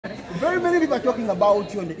Very many people are talking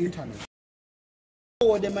about you on the internet. I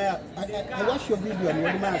watched your video and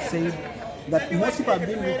Wodemaya said that most people have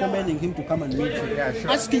been recommending him to come and meet you. Yeah,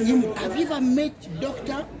 sure. Asking him, have you ever met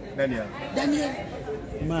Dr. Daniel?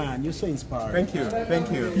 Man, you're so inspiring. Thank you,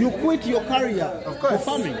 thank you. You quit your career for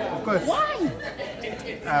farming. Of course. Why?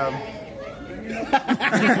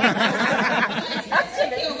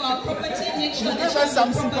 Give us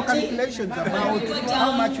some simple calculations about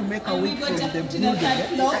how much you make a week from the building.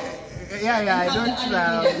 Yeah, I don't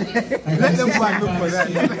let them go and look for that.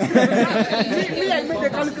 Me, I made the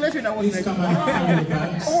calculation. I was like,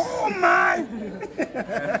 oh my!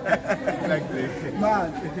 Like this.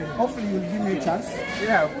 Man, hopefully you'll give me a chance.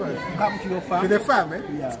 Yeah, of course. Come to your farm. To the farm, eh?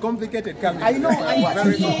 Yeah. It's complicated coming. I know. I saw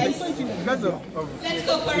it Because of it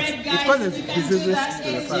causes disease risks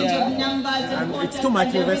to the farm. And it's too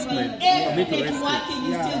much investment for me to risk it.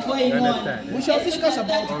 You understand? We shall discuss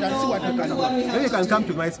about it and see what you can do. Then you can come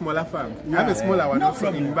to my smaller farm. I have a smaller one also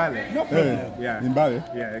in Mbale. No problem. Yeah. In Mbale?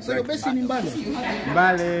 Yeah, exactly. So you're based in Mbale?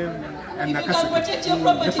 Mbale and Nakasaki.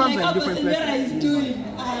 The farms are in different places.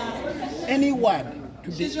 Any word to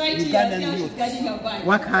the Ugandan youth?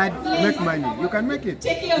 Work hard, make money. You can make it.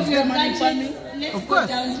 Is there money farming? Of course,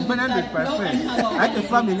 100%. I think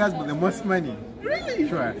farming has the most money. Really?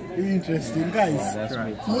 Sure. Interesting, guys. That's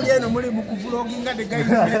right. The guys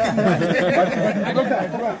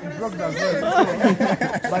Broke as well.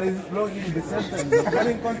 But it's vlogging the same time. The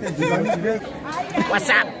following content is on today. What's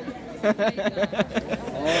up?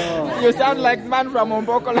 You sound like man from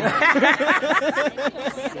Ombokola.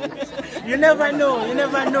 You never know. You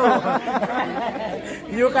never know.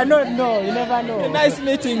 You cannot know. You never know. Nice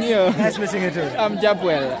meeting you. Nice meeting you too. I'm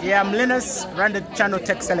Jabwell. Yeah, I'm Linus, run the channel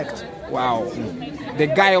Tech Select. Wow. The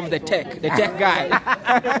guy of the tech guy.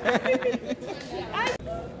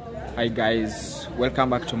 Hi guys, welcome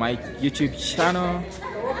back to my YouTube channel.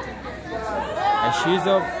 As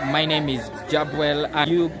usual, my name is Jabwell, a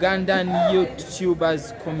Ugandan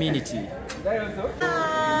YouTubers community.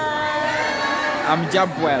 I'm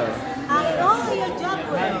Jabwell. Oh, you're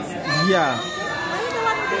Jabwell. Yeah. Are you the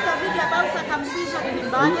one who did a video about circumcision in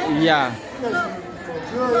Mbale? Yeah. So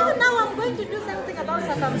now I'm going to do something about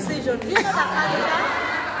circumcision. Do you know the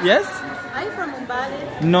culture? Yes? Are you from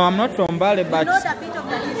Mbale? No, I'm not from Mbale, but You know the bit of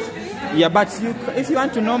the history? yeah, but if you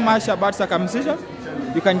want to know much about circumcision,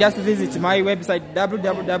 you can just visit my website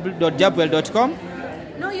www.jabwell.com.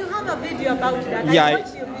 No, you have a video about that. Yeah, I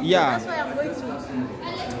watched your video. yeah. That's why I'm going to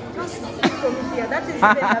just see from here. That is even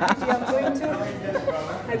the video I'm going to.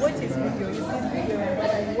 I watched his video. His video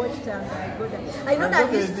that I watched and I got that. I know that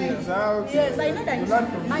history. Yes, I know that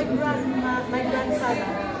history. My grandfather,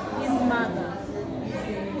 his mother,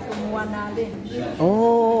 is from Wanale.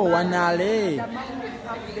 Oh, Wanale.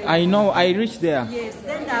 I know, I reached there. Yes,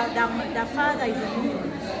 then the father is a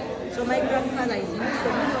Muslim. So my grandfather is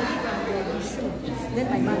Muslim, then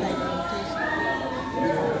my mother is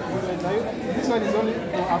This one is only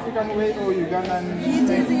for African way or Ugandan? It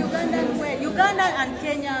is the Ugandan way. Uganda and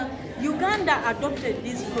Kenya. Uganda adopted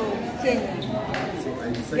this from Kenya.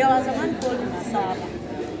 There was a man called Masaba.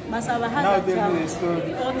 Masaba had Now a tell child. me the story.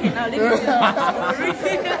 Okay, now let me tell you the story.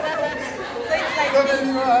 So it's like this.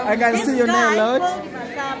 I can see your name, Lord. This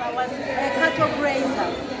guy called Masaba was a cattle raiser.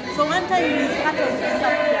 So one time his cattle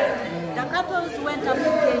disappeared. The cattle went up to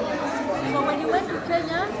Kenya. So when he went to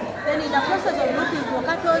Kenya, then in the process of looking for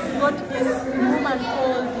cattle, he got this woman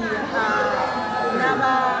called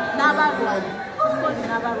Nabarwa. She's called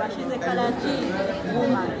Nabarwa. She's a Kalaji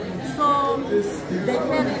woman. So they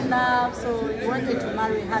fell in love, so he wanted to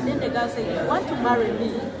marry her. Then the girl said, if you want to marry me,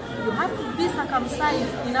 you have to be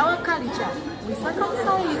circumcised. In our culture, we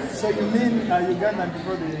circumcise. So you mean Ugandan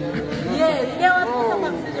before the... Yes, there was no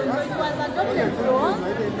circumcision. So it was adopted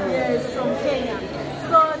from Kenya.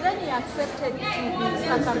 So then he accepted to be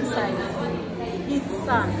circumcised his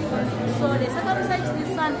son. So they circumcised his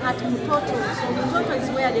son at Mutoto. So Mutoto is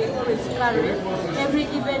where they always carry. Every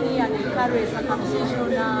even year they carry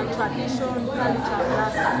circumcision, tradition, culture,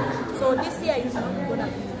 blessing. So this year it's not going to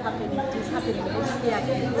be happening. It is happening this year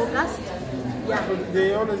in August. Yeah.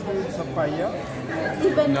 They always do it per year?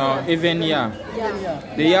 Even year.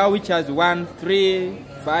 Yeah. The year which has 1, 3,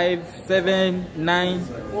 5, 7, 9,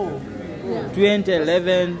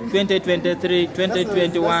 2011, 2023,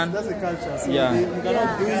 2021. That's a culture. So Yeah. you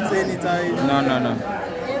cannot do it anytime. No.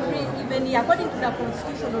 Every even year, according to the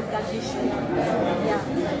constitution of that issue. Yeah.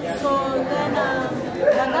 So then the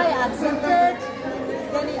guy accepted.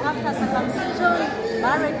 Then he, after circumcision,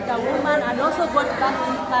 married the woman and also got back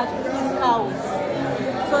his cows.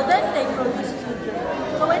 So then they produced children.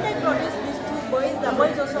 So when they produced these two boys, the the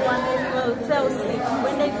boys also one day fell sick.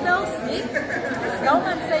 When they fell sick, the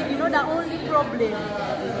woman said, you know, the only problem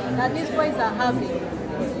that these boys are having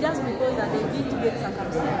is just because that they need to get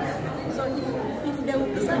circumcised. So if they will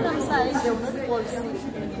be circumcised, they will not fall sick.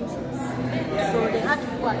 So they had to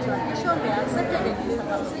do a tradition, they accepted the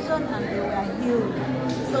circumcision and they were healed.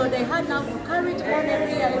 So they had now to carry it on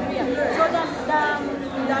every year. So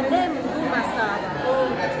the name masaba or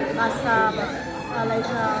masaba,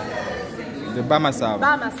 the Bamasaba.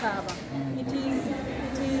 Bamasaba. It is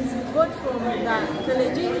got from the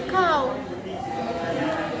Telejin cow.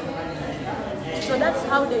 So that's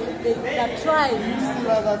how they tribe. Do you still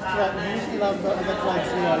have that tribe? Do you still have the other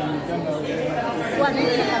tribes here in Uganda? What is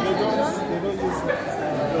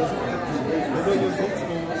They don't use it.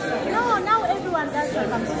 No, now everyone does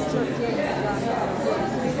circumcision here in Uganda.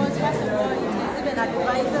 Because first of all, it is even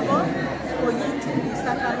advisable for you to be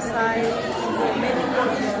circumcised for many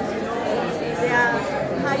reasons. There are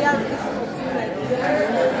higher risk of you like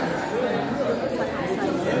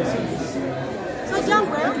circumcised. So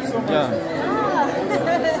Jamuel? Yeah.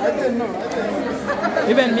 I didn't know.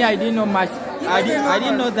 Even me, I didn't know much. I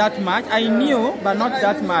didn't know that much. I knew, but not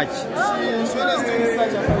that much. She does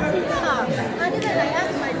research about it. Yeah. And even I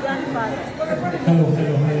asked my grandfather.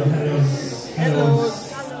 Hello.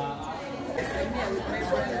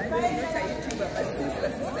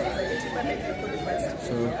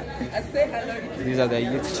 So these are the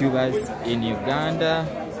YouTubers in Uganda.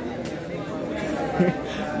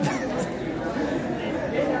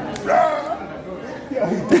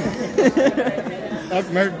 That's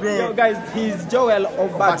my bro. Yo guys, he's Joel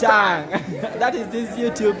Obatang. That is this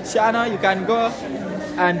YouTube channel. You can go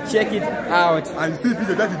and check it out. And see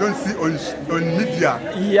people that you don't see on media.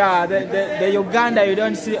 Yeah, the Uganda you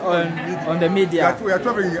don't see on the media. We are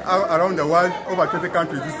traveling around the world, over 20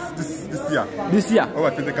 countries this year. This year?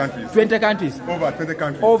 Over 20 countries. 20 countries? Over 20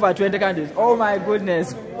 countries. Over 20 countries. Oh my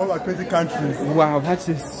goodness. Over 20 countries. Wow, that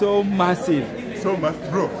is so massive. So much,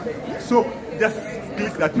 bro. So just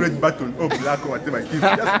click that red button or black or whatever it is.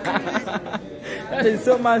 Just That is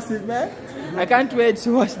so massive, man. I can't wait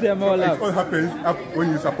to watch them all up. It all happens when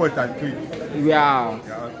you support and click. Wow.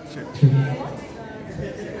 Yeah, shit.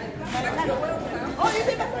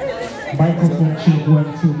 Microphone check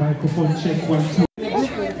 1 2. Microphone check 1 2.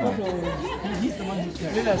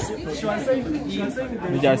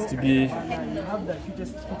 Just to be.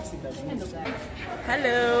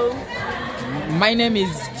 Hello. My name is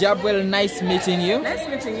Jabwell. Nice meeting you. Nice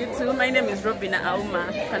meeting you too. My name is Robina Auma.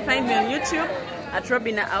 You can find me on YouTube at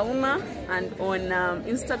Robina Auma and on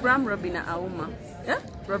Instagram Robina Auma. Yeah?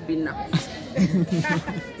 Robina.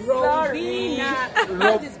 Robina.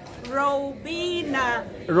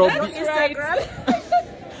 Instagram.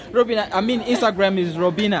 Robina. I mean Instagram is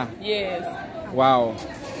Robina. Yes. Wow.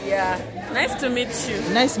 Yeah. Nice to meet you.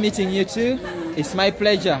 Nice meeting you too. It's my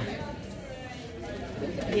pleasure.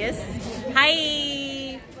 Yes.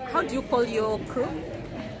 Hi. How do you call your crew?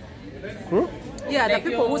 Crew? Yeah, like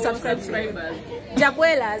the people who subscribe to you.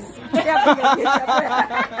 Jabwelas.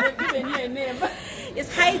 They've given you a name. It's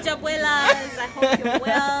hi Jabwelas. I hope you're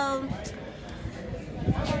well.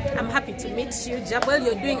 I'm happy to meet you. Jabwell,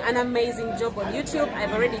 you're doing an amazing job on YouTube.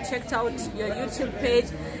 I've already checked out your YouTube page.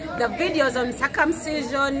 The videos on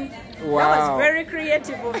circumcision. Wow. That was very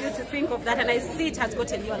creative of you to think of that, and I see it has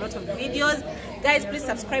gotten you a lot of videos. Guys, please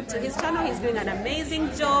subscribe to his channel. He's doing an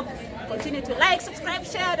amazing job. Continue to like, subscribe,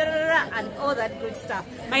 share, and all that good stuff.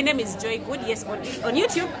 My name is Joy Good. Yes, on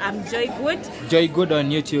YouTube, I'm Joy Good. Joy Good on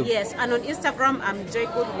YouTube. Yes, and on Instagram, I'm Joy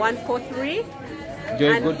Good 143.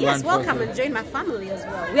 Joy And Good yes, 143. welcome and join my family as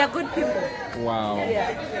well. We are good people. Wow.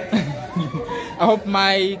 Yeah. I hope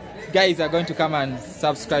my guys are going to come and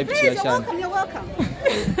subscribe to your You're channel. welcome. You're welcome.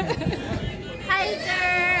 Hi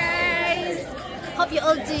guys! Hope you're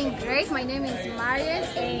all doing great. My name is Marian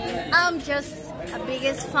and I'm just a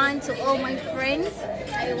biggest fan to all my friends.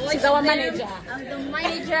 I watch She's our them. manager. I'm the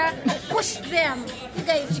manager. I push them. You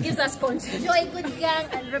guys, She gives us content. Joy Good Gang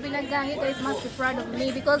and Robina Gang, you guys must be proud of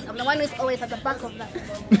me because I'm the one who's always at the back of that.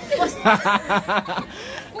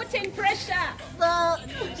 Put in pressure. So,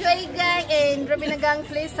 Joy Gang and Robina Gang,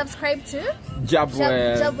 please subscribe to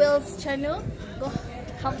Jabwell. Jabwell's channel. Go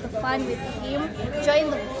have the fun with him,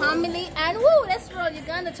 join the family, and woo, let's roll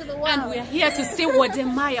Uganda to the world. And we're here to see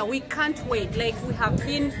Wodemaya. We can't wait. Like, we have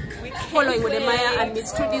been following Wodemaya and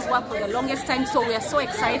Miss Trudy's work for the longest time, so we are so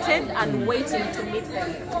excited and waiting to meet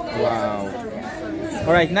them. Wow.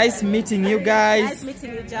 All right, nice meeting you guys. Nice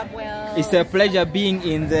meeting you, Jabwell. It's a pleasure being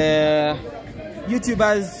in the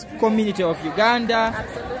YouTubers community of Uganda.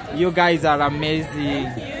 Absolutely. You guys are amazing.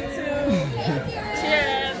 You too.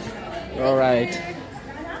 Cheers. All right.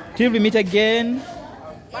 Till we meet again,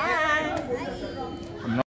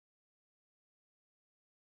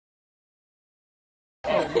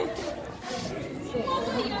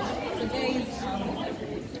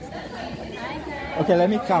 Okay, let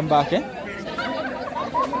me come back, eh?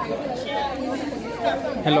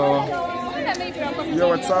 Hello. Yo,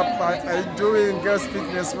 what's up? How you doing? Girls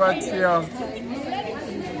Fitness right here.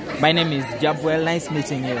 My name is Jabwell. Nice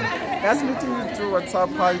meeting you. Nice meeting you too. What's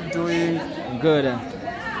up? How you doing? Good.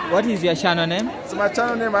 What is your channel name? So my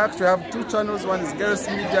channel name, I actually have two channels. One is Girls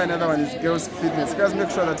Media, another one is Girls Fitness. Guys, make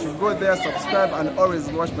sure that you go there, subscribe, and always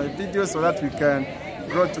watch my videos so that we can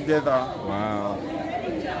grow together. Wow.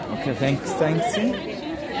 Okay, thanks.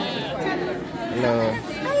 Hello.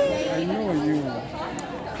 I know you.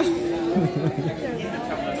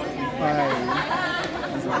 Hi.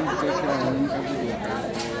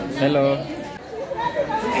 Hello.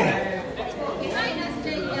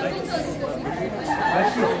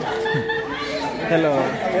 Hello.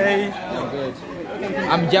 Hey, I'm good.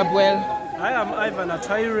 I'm Jabwell. I am Ivan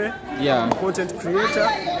Atwaire, Yeah. content creator.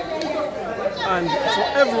 And for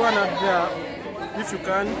everyone out there, if you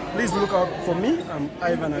can, please look out for me. I'm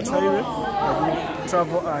Ivan Atwaire. I do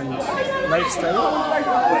travel and lifestyle.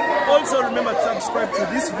 Also remember to subscribe to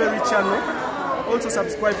this very channel. Also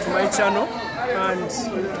subscribe to my channel, and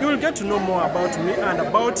you will get to know more about me and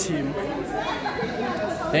about him.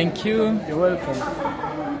 Thank you. You're welcome.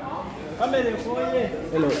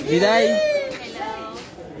 Hello. Did I?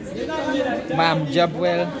 Ma'am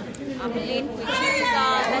Jabwell. I'm Lynn, which is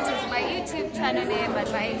that is my YouTube channel name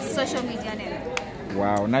and my social media name.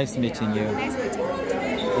 Wow, nice meeting you. Nice meeting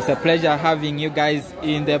you. It's a pleasure having you guys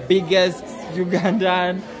in the biggest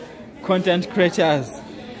Ugandan content creators.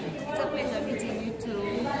 It's a pleasure meeting you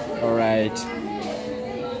too. All right.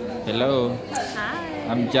 Hello. Hi.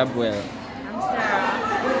 I'm Jabwell. I'm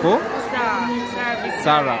Sarah. Who? Sarah.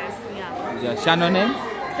 Sarah. Yeah. Your channel name?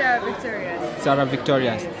 Sarah Victorious. Sarah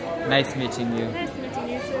Victorious. Nice meeting you. Nice meeting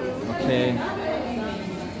you too. Okay.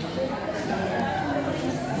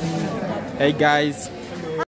 Hey guys.